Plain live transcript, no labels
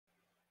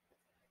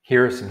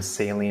Here are some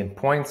salient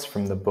points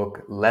from the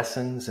book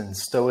Lessons in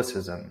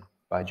Stoicism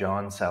by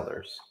John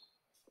Sellars.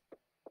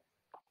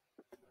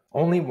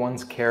 Only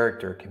one's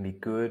character can be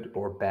good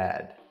or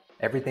bad.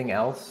 Everything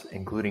else,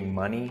 including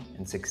money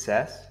and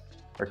success,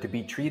 are to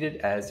be treated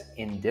as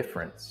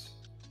indifference.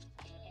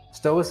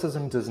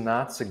 Stoicism does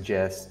not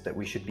suggest that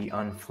we should be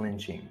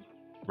unflinching.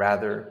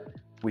 Rather,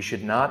 we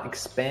should not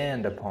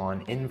expand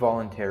upon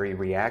involuntary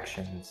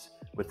reactions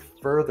with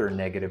further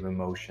negative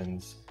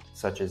emotions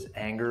such as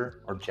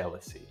anger or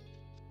jealousy.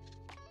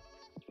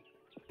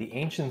 The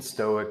ancient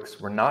Stoics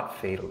were not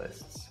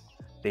fatalists.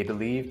 They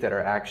believed that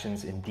our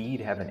actions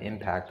indeed have an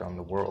impact on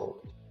the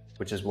world,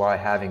 which is why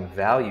having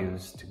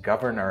values to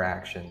govern our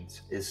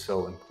actions is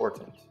so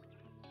important.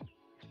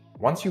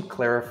 Once you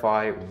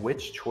clarify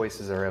which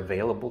choices are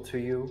available to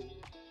you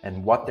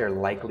and what their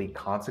likely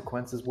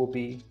consequences will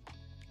be,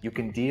 you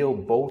can deal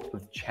both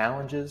with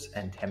challenges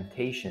and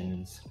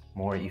temptations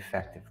more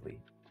effectively.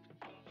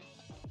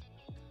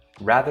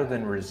 Rather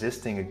than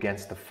resisting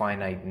against the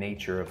finite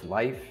nature of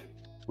life,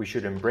 we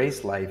should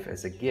embrace life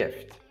as a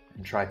gift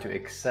and try to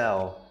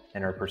excel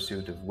in our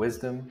pursuit of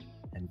wisdom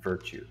and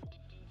virtue.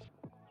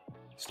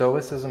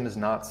 Stoicism is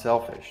not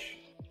selfish.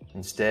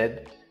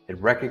 Instead,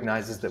 it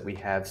recognizes that we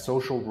have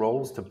social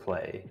roles to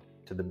play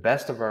to the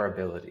best of our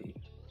ability,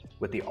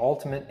 with the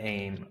ultimate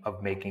aim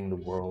of making the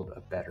world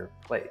a better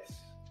place.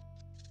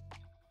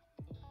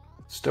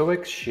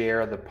 Stoics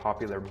share the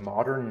popular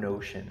modern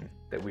notion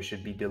that we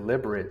should be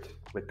deliberate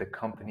with the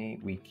company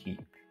we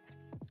keep.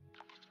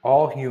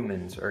 All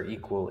humans are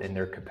equal in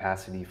their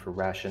capacity for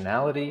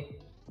rationality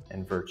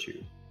and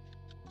virtue.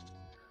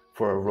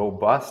 For a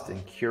robust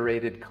and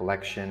curated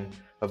collection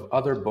of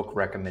other book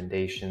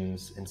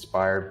recommendations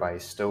inspired by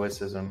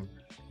Stoicism,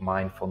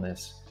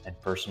 mindfulness, and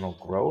personal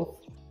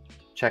growth,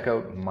 check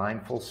out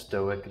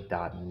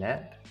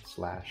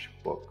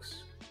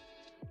mindfulstoic.net/books.